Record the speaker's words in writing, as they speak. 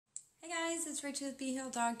Guys, it's Rachel with Be Heal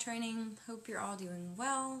Dog Training. Hope you're all doing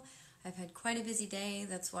well. I've had quite a busy day.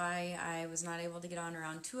 That's why I was not able to get on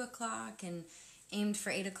around 2 o'clock and aimed for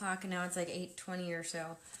 8 o'clock, and now it's like 8:20 or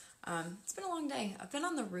so. It's been a long day. I've been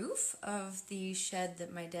on the roof of the shed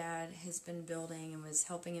that my dad has been building and was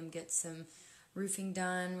helping him get some roofing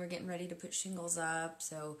done. We're getting ready to put shingles up,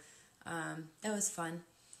 so that was fun.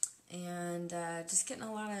 And just getting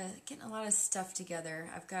a lot of stuff together.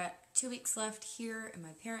 I've got 2 weeks left here in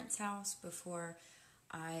my parents' house before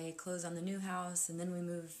I close on the new house, and then we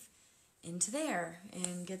move into there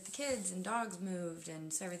and get the kids and dogs moved,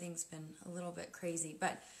 and so everything's been a little bit crazy.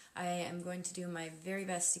 But I am going to do my very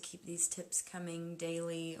best to keep these tips coming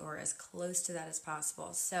daily or as close to that as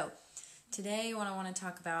possible. So today what I want to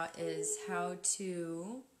talk about is how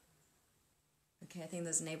to... Okay, I think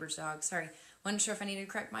those neighbor's dog. Sorry, wasn't sure if I needed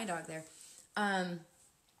to correct my dog there.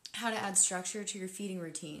 How to add structure to your feeding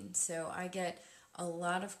routine. So I get a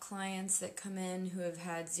lot of clients that come in who have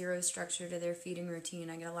had zero structure to their feeding routine.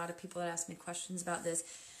 I get a lot of people that ask me questions about this.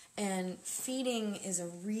 And feeding is a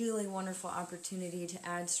really wonderful opportunity to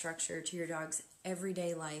add structure to your dog's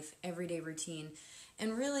everyday life, everyday routine.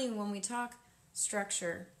 And really, when we talk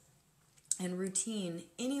structure and routine,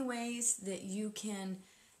 any ways that you can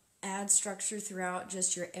add structure throughout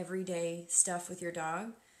just your everyday stuff with your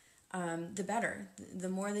dog, the better. The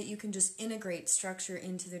more that you can just integrate structure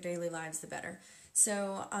into their daily lives, the better.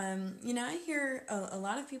 So, I hear a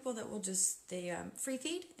lot of people that will just, they free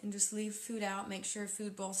feed and just leave food out, make sure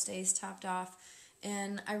food bowl stays topped off.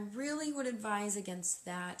 And I really would advise against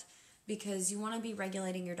that, because you want to be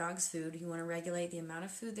regulating your dog's food. You want to regulate the amount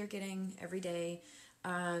of food they're getting every day.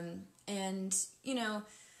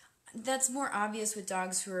 That's more obvious with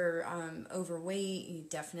dogs who are overweight. You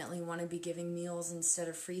definitely want to be giving meals instead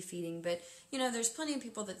of free feeding. But, there's plenty of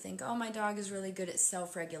people that think, oh, my dog is really good at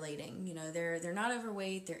self-regulating. They're not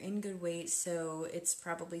overweight, they're in good weight, so it's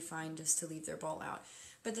probably fine just to leave their bowl out.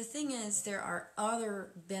 But the thing is, there are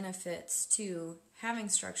other benefits to having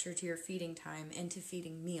structure to your feeding time and to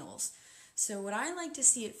feeding meals. So what I like to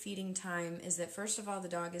see at feeding time is that, first of all, the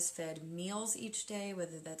dog is fed meals each day,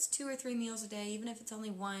 whether that's 2 or 3 meals a day, even if it's only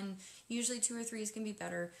 1. Usually 2 or 3 is going to be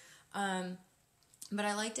better. But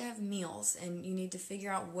I like to have meals, and you need to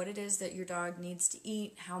figure out what it is that your dog needs to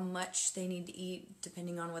eat, how much they need to eat,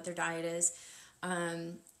 depending on what their diet is,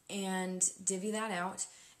 and divvy that out,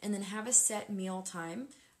 and then have a set meal time,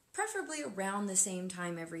 preferably around the same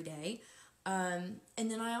time every day. And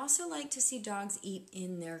then I also like to see dogs eat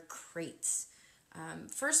in their crates.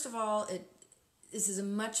 First of all, this is a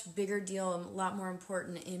much bigger deal and a lot more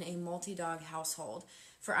important in a multi-dog household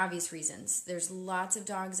for obvious reasons. There's lots of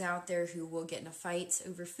dogs out there who will get into fights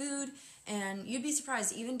over food, and you'd be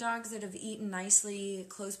surprised, even dogs that have eaten nicely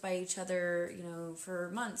close by each other,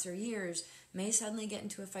 for months or years, may suddenly get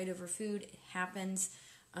into a fight over food. It happens.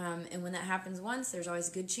 And when that happens once, there's always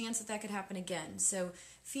a good chance that could happen again. So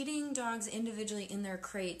feeding dogs individually in their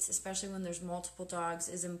crates, especially when there's multiple dogs,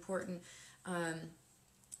 is important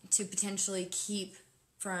to potentially keep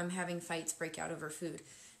from having fights break out over food.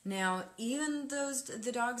 Now, even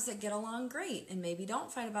the dogs that get along great and maybe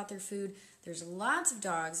don't fight about their food, there's lots of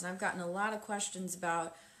dogs, and I've gotten a lot of questions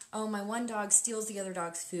about, oh, my one dog steals the other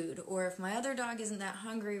dog's food, or if my other dog isn't that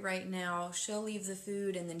hungry right now, she'll leave the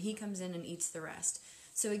food and then he comes in and eats the rest.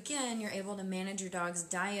 So again, you're able to manage your dog's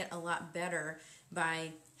diet a lot better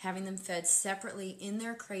by having them fed separately in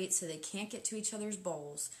their crates so they can't get to each other's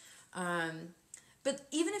bowls. But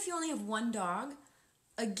even if you only have one dog,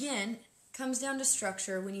 again, comes down to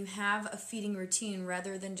structure. When you have a feeding routine,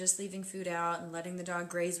 rather than just leaving food out and letting the dog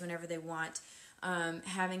graze whenever they want,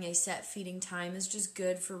 having a set feeding time is just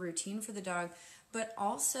good for routine for the dog. But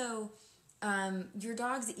also, your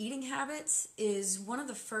dog's eating habits is one of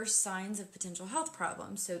the first signs of potential health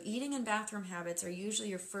problems. So eating and bathroom habits are usually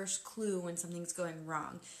your first clue when something's going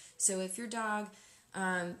wrong. So if your dog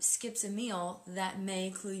skips a meal, that may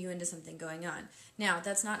clue you into something going on. Now,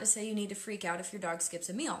 that's not to say you need to freak out if your dog skips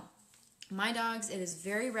a meal. My dogs, it is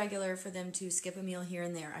very regular for them to skip a meal here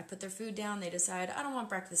and there. I put their food down, they decide, I don't want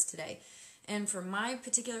breakfast today. And for my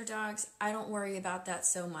particular dogs, I don't worry about that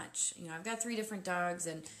so much. I've got 3 different dogs,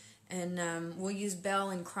 and we'll use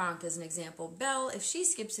Belle and Kronk as an example. Belle, if she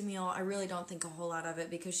skips a meal, I really don't think a whole lot of it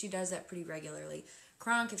because she does that pretty regularly.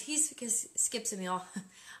 Kronk, if he skips a meal,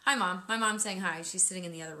 hi Mom. My mom's saying hi. She's sitting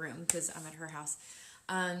in the other room because I'm at her house.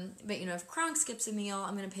 But if Kronk skips a meal,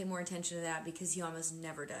 I'm going to pay more attention to that because he almost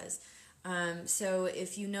never does. So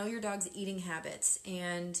if you know your dog's eating habits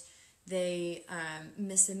and they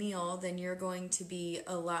miss a meal, then you're going to be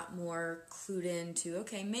a lot more clued in to,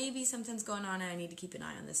 okay, maybe something's going on and I need to keep an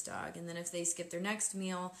eye on this dog. And then if they skip their next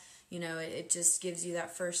meal, it just gives you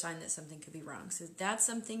that first sign that something could be wrong. So that's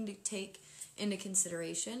something to take into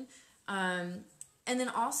consideration. And then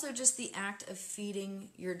also just the act of feeding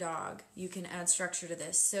your dog. You can add structure to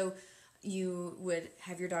this. So you would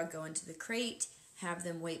have your dog go into the crate, have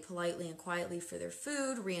them wait politely and quietly for their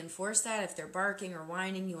food, reinforce that. If they're barking or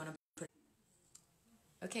whining, you want to put...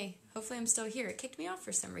 Okay, hopefully I'm still here. It kicked me off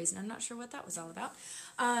for some reason. I'm not sure what that was all about.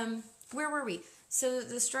 Where were we? So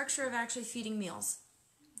the structure of actually feeding meals.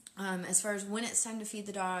 As far as when it's time to feed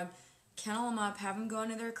the dog, kennel them up, have them go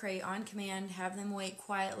into their crate on command, have them wait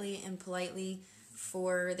quietly and politely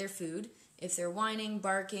for their food. If they're whining,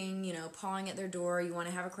 barking, pawing at their door, you want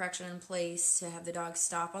to have a correction in place to have the dog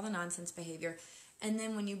stop all the nonsense behavior. And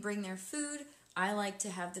then when you bring their food, I like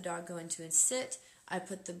to have the dog go into and sit. I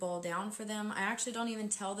put the bowl down for them. I actually don't even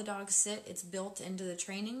tell the dog sit. It's built into the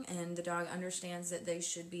training, and the dog understands that they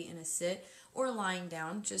should be in a sit or lying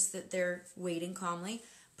down, just that they're waiting calmly.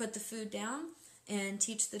 Put the food down and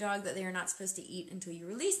teach the dog that they are not supposed to eat until you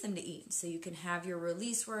release them to eat. So you can have your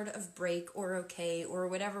release word of break or okay or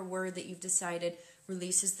whatever word that you've decided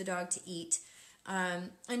releases the dog to eat.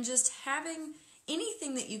 And just having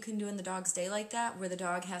anything that you can do in the dog's day like that, where the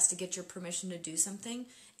dog has to get your permission to do something,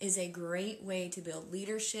 is a great way to build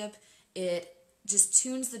leadership. It just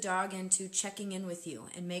tunes the dog into checking in with you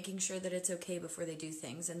and making sure that it's okay before they do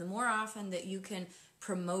things. And the more often that you can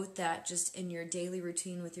promote that just in your daily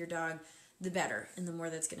routine with your dog, the better, and the more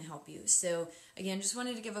that's going to help you. So again, just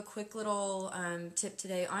wanted to give a quick little tip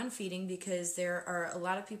today on feeding, because there are a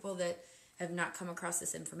lot of people that have not come across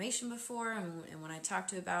this information before, and when I talk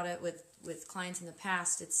to about it with clients in the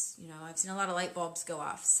past, it's, I've seen a lot of light bulbs go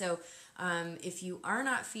off. So if you are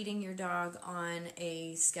not feeding your dog on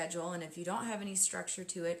a schedule, and if you don't have any structure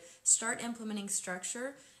to it, start implementing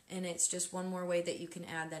structure, and it's just one more way that you can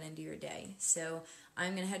add that into your day. So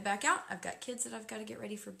I'm going to head back out. I've got kids that I've got to get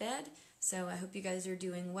ready for bed. So I hope you guys are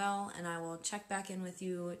doing well, and I will check back in with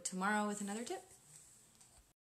you tomorrow with another tip.